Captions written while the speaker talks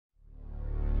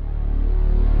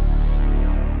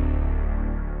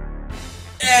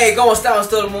Hey, ¿cómo estamos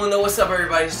todo el mundo? What's up,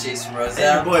 everybody? It's Jason Rosell.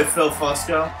 Hey, your boy Phil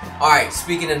Fusco. Alright,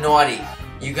 speaking of naughty,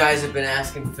 you guys have been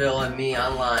asking Phil and me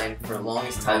online for the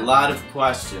longest time. A lot of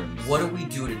questions. What do we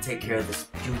do to take care of this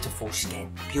beautiful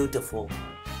skin? Beautiful.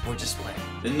 We're just playing.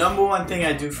 The number one thing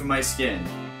I do for my skin,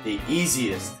 the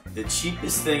easiest, the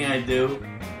cheapest thing I do,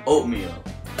 oatmeal.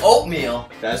 Oatmeal?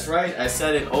 That's right, I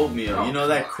said it, oatmeal. Oh. You know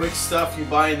that quick stuff you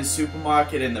buy in the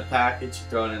supermarket in the package, you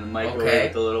throw it in the microwave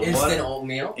with a little Instant water.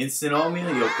 oatmeal? Instant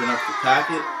oatmeal, you open up the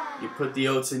packet, you put the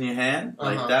oats in your hand,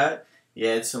 like that. You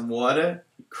add some water,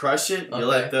 you crush it, you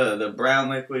let the brown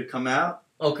liquid come out.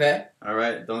 Okay.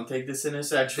 Alright, don't take this in a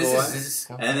sexual way.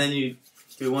 And then you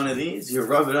do one of these, you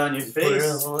rub it on your face. Put it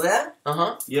in all that?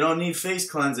 You don't need face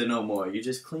cleanser no more. You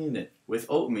just clean it with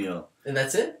oatmeal. And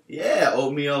that's it? Yeah,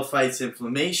 oatmeal fights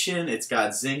inflammation. It's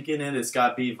got zinc in it. It's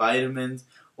got B vitamins.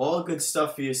 All good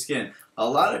stuff for your skin. A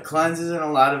lot of cleansers and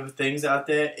a lot of things out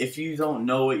there, if you don't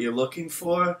know what you're looking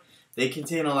for, they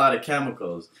contain a lot of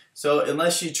chemicals. So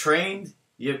unless you're trained,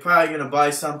 you're probably going to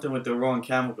buy something with the wrong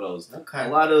chemicals. Okay. A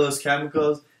lot of those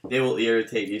chemicals, they will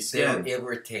irritate your skin. They'll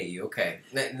irritate you, okay.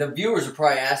 The viewers are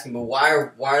probably asking, but why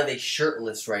are they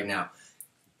shirtless right now?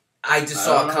 I just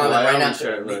saw a comment right now.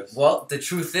 Shirtless? Well, the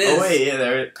truth is... Oh wait, yeah,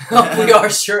 there. We are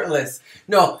shirtless.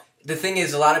 No, the thing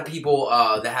is, a lot of people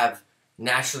that have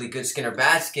naturally good skin or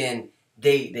bad skin,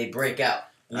 they break out.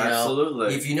 You Absolutely.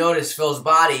 know? If you notice Phil's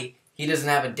body, he doesn't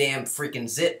have a damn freaking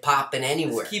zit popping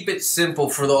anywhere. Let's keep it simple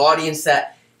for the audience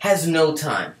that has no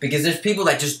time, because there's people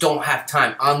that just don't have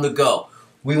time on the go.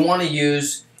 We want to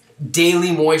use daily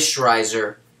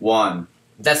moisturizer. One.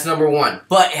 That's number one.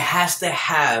 But it has to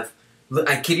have,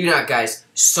 I kid you not, guys,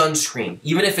 sunscreen.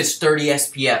 Even if it's 30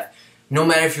 SPF. No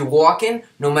matter if you're walking,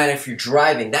 no matter if you're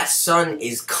driving, that sun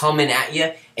is coming at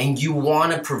you, and you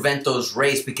want to prevent those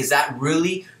rays, because that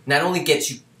really not only gets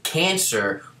you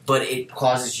cancer, but it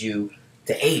causes you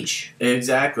to age.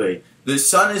 Exactly. The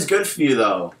sun is good for you,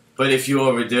 though. But if you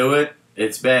overdo it,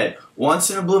 it's bad.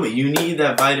 Once in a blue moon, you need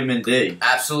that vitamin D.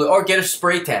 Absolutely. Or get a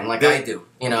spray tan like I do,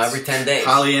 you know, every 10 days.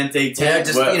 Caliente tan. Yeah,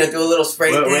 just, you know, do a little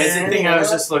spray tan. Where's the thing I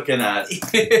was just looking at?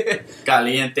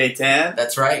 Caliente tan.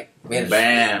 That's right.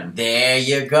 Bam. There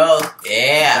you go.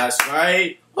 Yeah. That's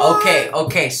right.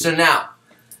 Okay, so now,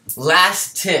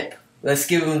 last tip. Let's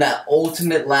give them that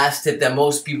ultimate last tip that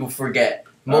most people forget.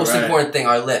 Most important thing,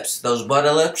 our lips. Those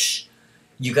butter lips,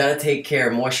 you gotta take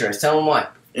care of moisturize. Tell them why.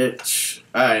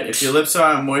 Alright, if your lips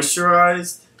aren't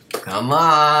moisturized, come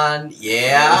on,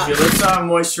 yeah. If your lips aren't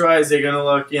moisturized, they're gonna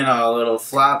look, you know, a little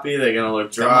floppy. They're gonna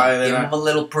look dry. Give them a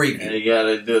little preview. And you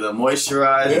gotta do the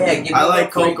moisturizer. Yeah, give them I a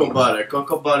like little cocoa preview. butter.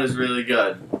 Cocoa butter is really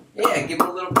good. Yeah, give them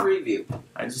a little preview.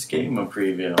 I just gave him a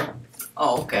preview.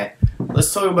 Oh, okay.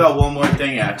 Let's talk about one more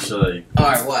thing, actually. All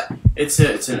right, what? It's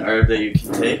an herb that you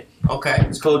can take. Okay.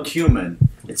 It's called cumin.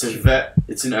 It's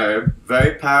an herb,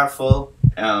 very powerful,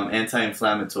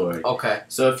 anti-inflammatory. Okay.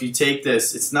 So if you take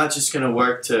this, it's not just gonna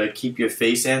work to keep your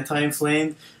face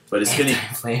anti-inflamed, but it's gonna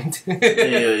anti-inflamed.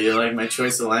 Yeah, you like my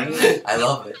choice of language? I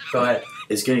love it. Go ahead.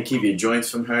 It's gonna keep your joints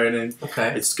from hurting.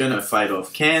 Okay. It's gonna fight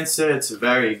off cancer. It's a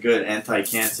very good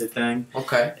anti-cancer thing.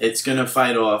 Okay. It's gonna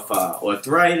fight off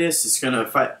arthritis. It's gonna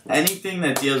fight anything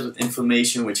that deals with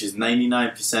inflammation, which is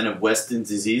 99% of Western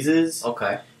diseases.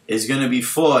 Okay. Is gonna be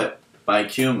fought by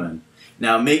cumin.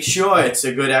 Now make sure it's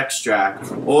a good extract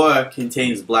or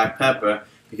contains black pepper,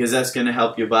 because that's going to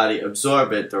help your body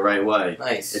absorb it the right way.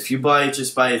 Nice. If you buy it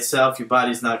just by itself, your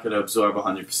body's not going to absorb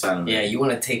 100% of it. Yeah, you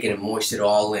want to take it and moist it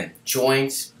all in.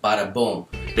 Joints, bada boom.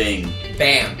 Bing.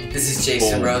 Bam. This is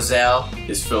Jason Boom. Rosell.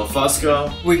 This is Phil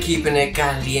Fusco. We're keeping it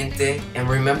caliente. And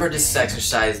remember to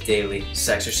exercise daily.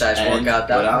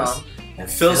 Sexerciseworkout.com. And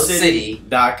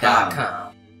philcity.com.